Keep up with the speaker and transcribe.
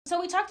So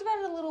we talked about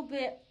it a little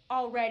bit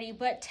already,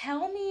 but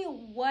tell me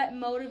what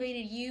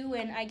motivated you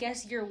and I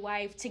guess your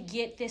wife to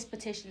get this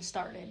petition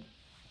started.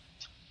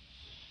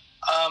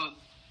 Um,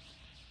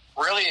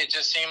 Really, it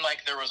just seemed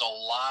like there was a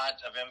lot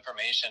of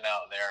information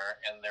out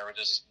there, and there was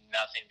just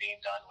nothing being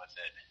done with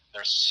it.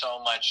 There's so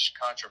much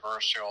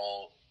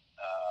controversial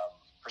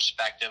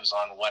perspectives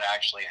on what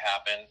actually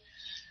happened.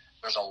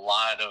 There's a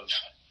lot of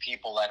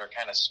people that are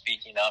kind of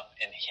speaking up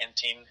and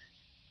hinting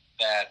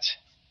that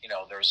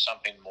there's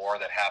something more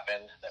that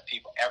happened. That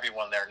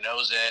everyone there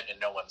knows it, and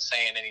no one's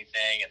saying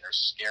anything, and they're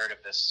scared of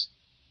this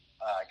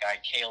guy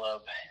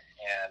Caleb,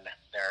 and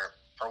they're,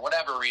 for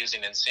whatever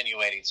reason,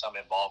 insinuating some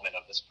involvement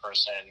of this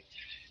person.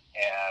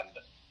 And,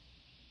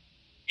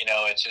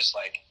 it's just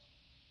like,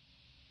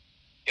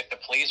 if the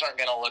police aren't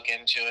going to look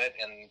into it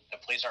and the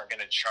police aren't going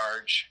to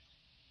charge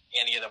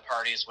any of the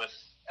parties with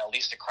at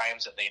least the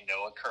crimes that they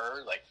know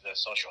occur, like the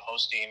social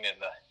hosting and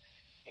the,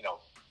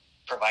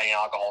 providing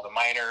alcohol to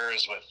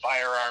minors with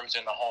firearms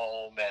in the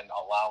home and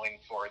allowing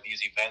for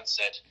these events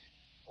that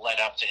led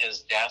up to his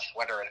death,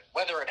 whether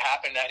it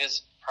happened at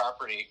his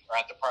property or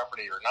at the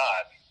property or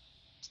not,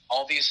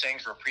 all these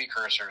things were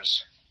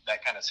precursors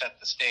that kind of set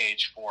the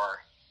stage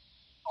for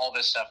all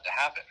this stuff to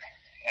happen.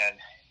 And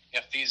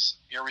if these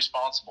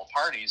irresponsible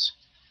parties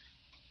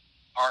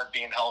aren't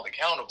being held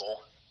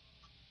accountable,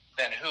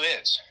 then who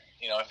is?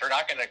 If they're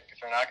not going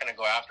to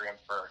go after him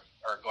or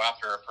go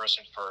after a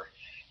person for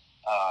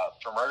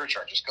murder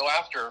charges, go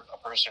after a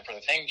person for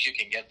the things you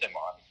can get them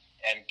on,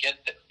 and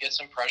get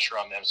some pressure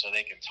on them so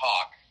they can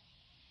talk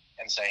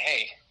and say,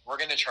 hey, we're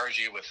going to charge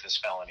you with this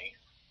felony,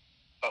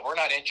 but we're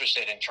not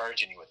interested in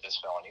charging you with this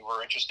felony.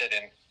 We're interested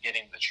in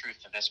getting the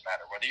truth of this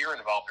matter, whether you're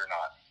involved or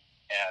not.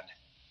 And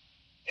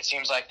it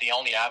seems like the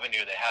only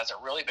avenue that hasn't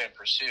really been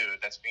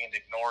pursued, that's being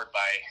ignored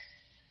by,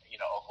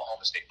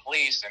 Oklahoma State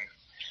Police and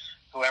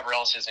whoever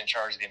else is in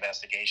charge of the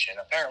investigation.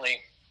 Apparently,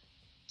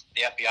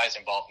 the FBI is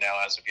involved now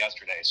as of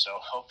yesterday, so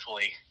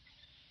hopefully,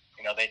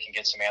 they can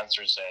get some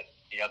answers that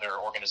the other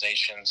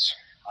organizations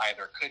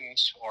either couldn't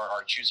or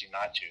are choosing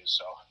not to.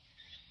 So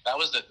that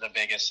was the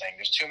biggest thing.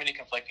 There's too many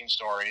conflicting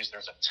stories.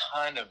 There's a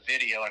ton of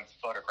video and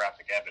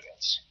photographic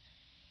evidence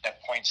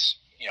that points,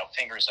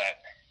 fingers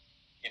at,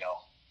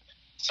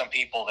 some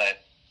people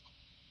that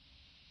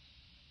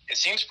it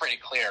seems pretty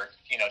clear,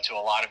 to a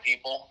lot of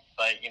people,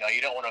 but,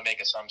 you don't want to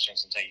make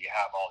assumptions until you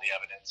have all the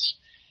evidence.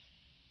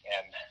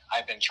 And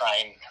I've been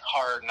trying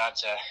hard not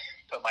to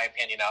put my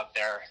opinion out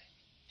there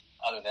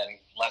other than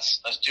let's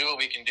do what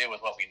we can do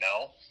with what we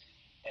know.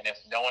 And if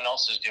no one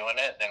else is doing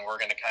it, then we're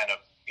going to kind of,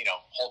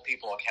 hold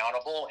people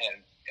accountable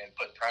and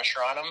put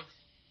pressure on them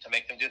to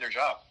make them do their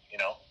job.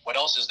 What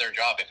else is their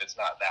job if it's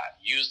not that?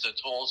 Use the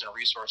tools and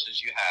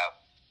resources you have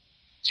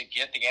to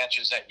get the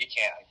answers that you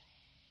can.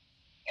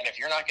 And if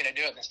you're not going to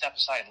do it, then step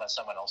aside and let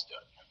someone else do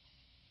it.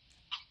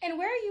 And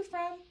where are you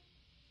from?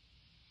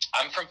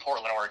 I'm from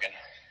Portland, Oregon.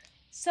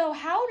 So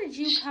how did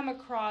you come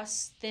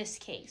across this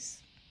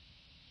case?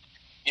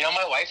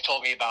 My wife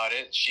told me about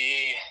it.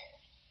 She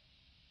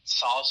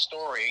saw a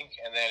story,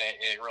 and then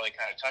it really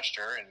kind of touched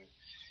her. And,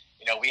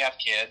 we have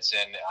kids,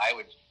 and I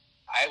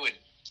would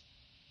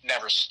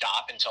never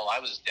stop until I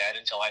was dead,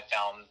 until I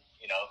found,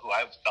 who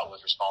I felt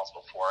was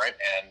responsible for it.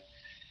 And,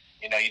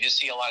 you just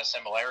see a lot of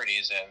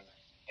similarities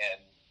in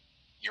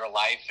your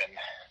life and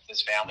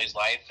this family's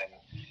life, and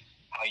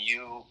how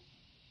you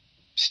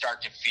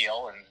start to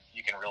feel and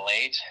you can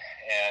relate,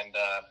 and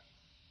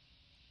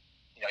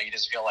you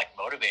just feel like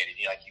motivated.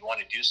 You want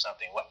to do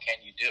something. What can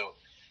you do?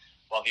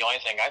 Well, the only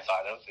thing I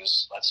thought of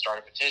is, let's start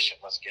a petition.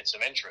 Let's get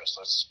some interest.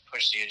 Let's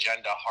push the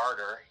agenda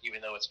harder,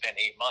 even though it's been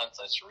 8 months.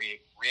 Let's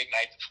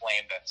reignite the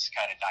flame that's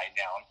kind of died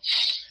down,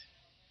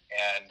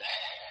 and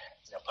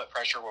put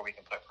pressure where we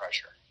can put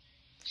pressure.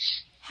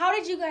 How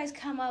did you guys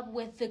come up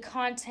with the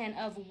content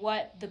of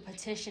what the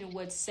petition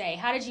would say?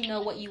 How did you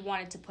know what you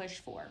wanted to push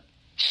for?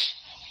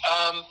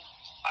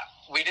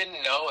 We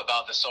didn't know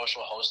about the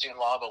social hosting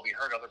law, but we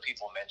heard other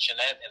people mention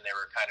it, and they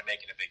were kind of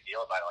making a big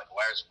deal about it. Like,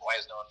 why is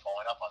no one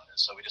following up on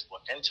this? So we just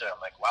looked into it.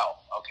 I'm like,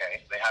 wow,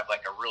 okay, they have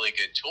like a really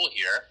good tool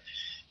here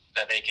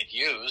that they could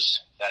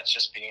use that's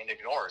just being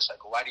ignored. It's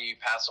like, why do you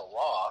pass a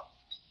law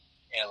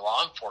and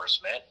law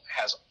enforcement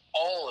has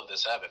all of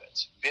this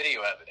evidence,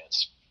 video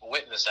evidence,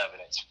 witness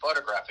evidence,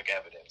 photographic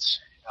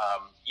evidence,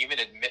 even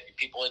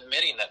people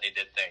admitting that they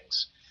did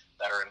things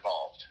that are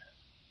involved?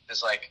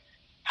 It's like,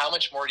 how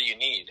much more do you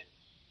need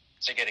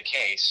to get a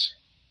case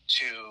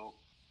to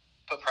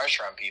put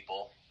pressure on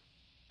people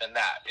than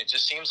that? It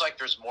just seems like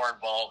there's more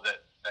involved that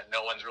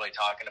no one's really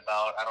talking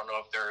about. I don't know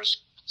if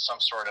there's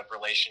some sort of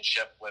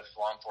relationship with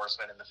law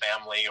enforcement and the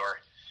family or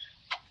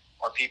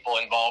people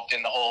involved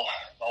in the whole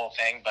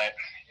thing, but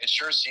it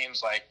sure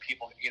seems like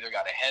people either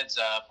got a heads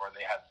up or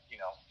they have,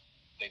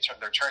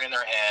 they're turning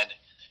their head,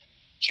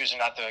 choosing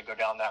not to go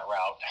down that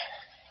route.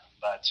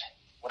 But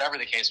whatever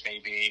the case may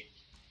be,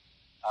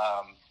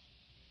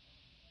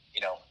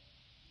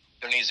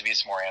 there needs to be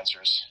some more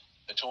answers.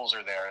 The tools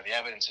are there. The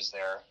evidence is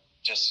there.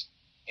 Just,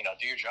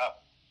 do your job.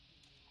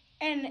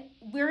 And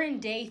we're in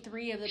day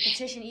 3 of the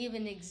petition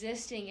even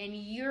existing, and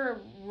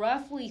you're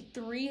roughly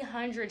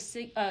 300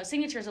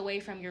 signatures away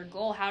from your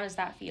goal. How does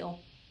that feel?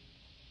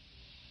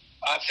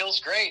 It feels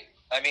great.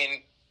 I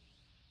mean,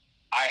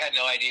 I had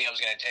no idea it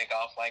was going to take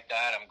off like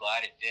that. I'm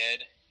glad it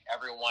did.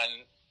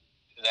 Everyone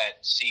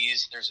that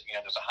sees there's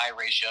a high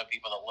ratio of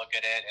people that look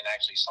at it and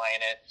actually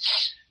sign it.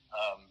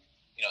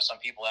 Some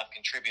people have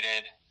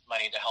contributed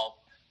money to help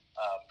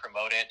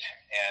promote it,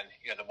 and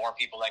the more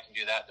people that can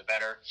do that, the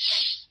better.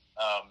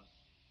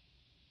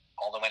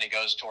 All the money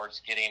goes towards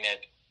getting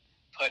it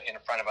put in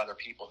front of other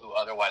people who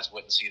otherwise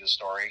wouldn't see the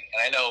story.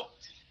 And I know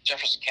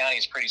Jefferson County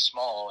is pretty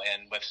small,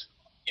 and with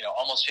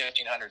almost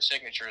 1,500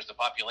 signatures, the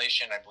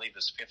population I believe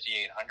is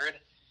 5,800.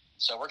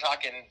 So we're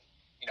talking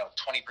 20%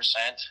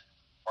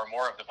 or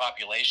more of the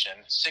population.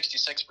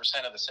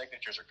 66% of the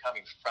signatures are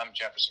coming from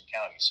Jefferson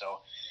County.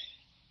 So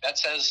that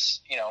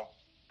says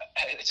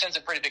it sends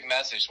a pretty big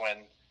message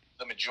when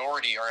the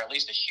majority, or at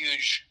least a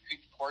huge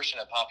portion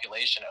of the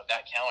population of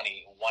that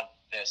county, want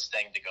this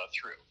thing to go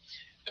through.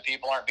 The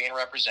people aren't being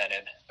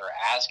represented. They're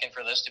asking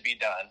for this to be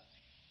done.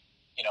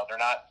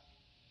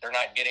 They're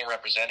not getting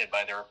represented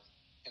by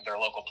their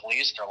local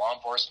police, their law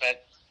enforcement,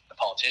 the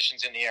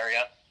politicians in the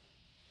area.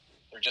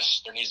 There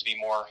needs to be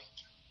more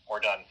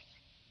done.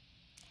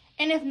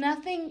 And if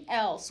nothing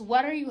else,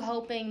 what are you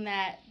hoping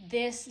that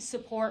this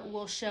support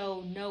will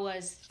show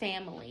Noah's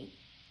family?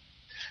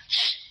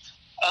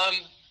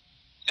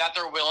 That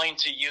they're willing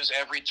to use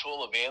every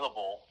tool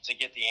available to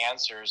get the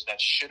answers that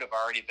should have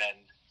already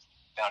been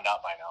found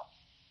out by now.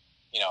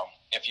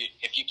 If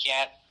you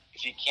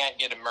can't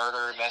get a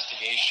murder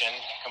investigation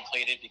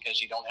completed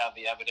because you don't have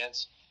the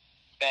evidence,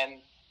 then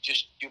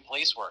just do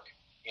police work.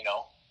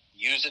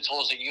 Use the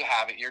tools that you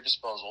have at your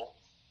disposal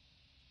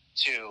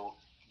to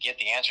get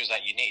the answers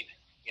that you need.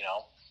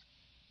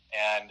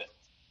 And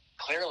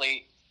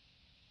clearly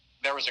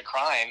there was a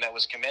crime that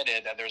was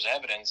committed that there's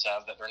evidence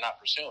of that they're not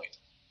pursuing.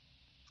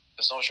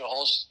 The social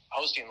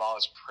hosting law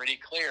is pretty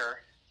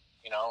clear,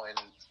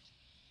 and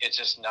it's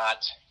just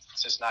not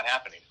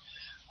happening.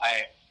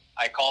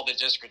 I called the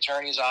district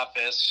attorney's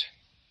office.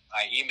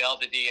 I emailed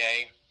the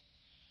DA.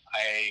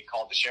 I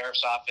called the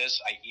sheriff's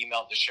office. I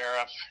emailed the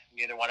sheriff.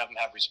 Neither one of them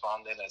have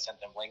responded. I sent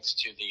them links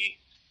to the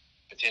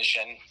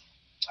petition.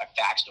 I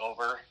faxed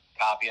over a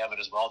copy of it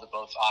as well to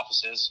both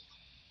offices.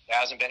 There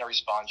hasn't been a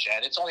response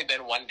yet. It's only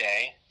been one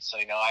day, so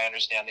I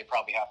understand they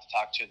probably have to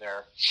talk to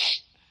their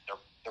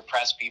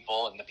press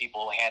people and the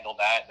people who handle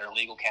that, and their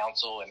legal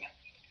counsel and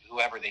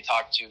whoever they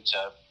talk to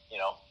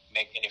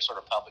make any sort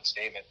of public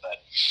statement.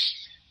 But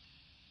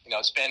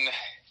it's been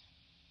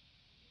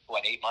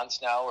 8 months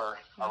now or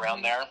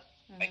around there.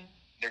 Mm-hmm.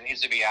 There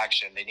needs to be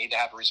action. They need to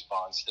have a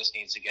response. This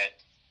needs to get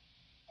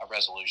a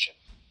resolution.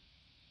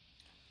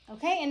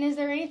 Okay, and is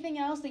there anything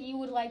else that you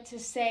would like to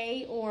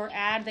say or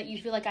add that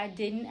you feel like I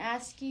didn't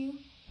ask you?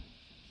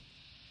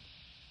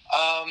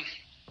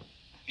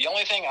 The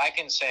only thing I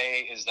can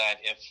say is that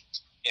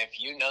if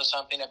you know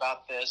something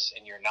about this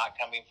and you're not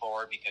coming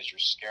forward because you're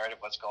scared of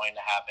what's going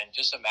to happen,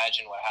 just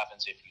imagine what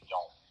happens if you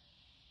don't.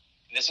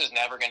 This is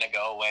never going to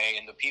go away,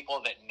 and the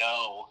people that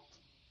know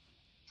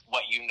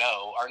what you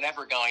know are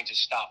never going to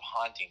stop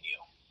haunting you.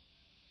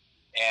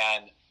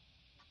 And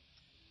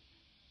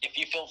if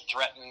you feel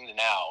threatened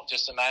now,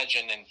 just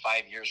imagine in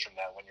 5 years from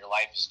now when your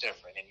life is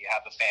different and you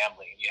have a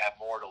family and you have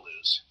more to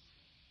lose.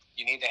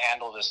 You need to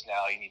handle this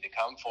now. You need to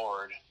come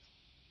forward.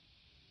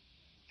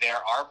 There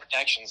are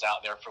protections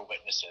out there for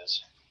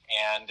witnesses,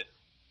 and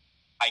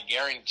I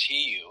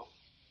guarantee you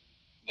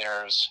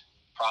there's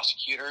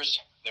prosecutors,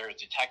 there's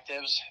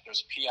detectives,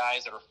 there's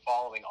PIs that are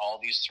following all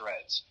these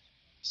threads.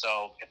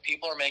 So if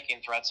people are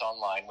making threats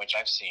online, which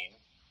I've seen,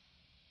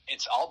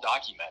 it's all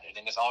documented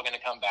and it's all going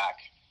to come back.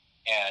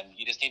 And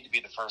you just need to be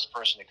the first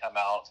person to come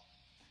out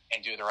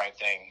and do the right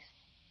thing.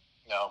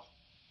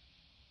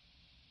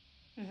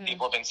 Mm-hmm.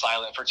 People have been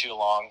silent for too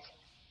long.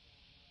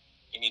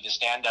 You need to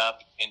stand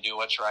up and do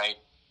what's right.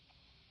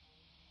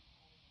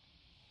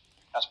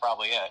 That's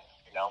probably it.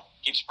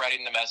 Keep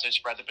spreading the message,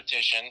 spread the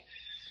petition.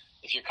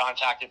 If you're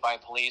contacted by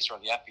police or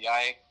the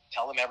FBI,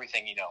 tell them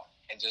everything you know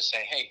and just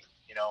say, hey,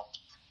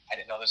 I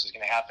didn't know this was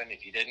going to happen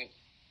if you didn't,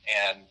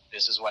 and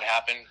this is what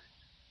happened.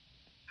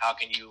 How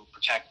can you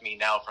protect me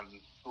now from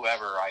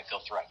whoever I feel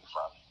threatened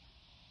from?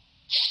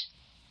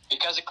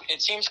 Because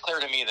it seems clear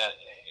to me that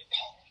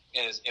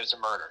it was a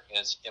murder.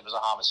 It was a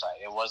homicide.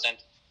 It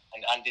wasn't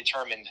an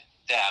undetermined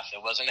death.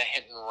 It wasn't a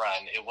hit and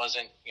run. It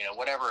wasn't,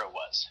 whatever it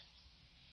was.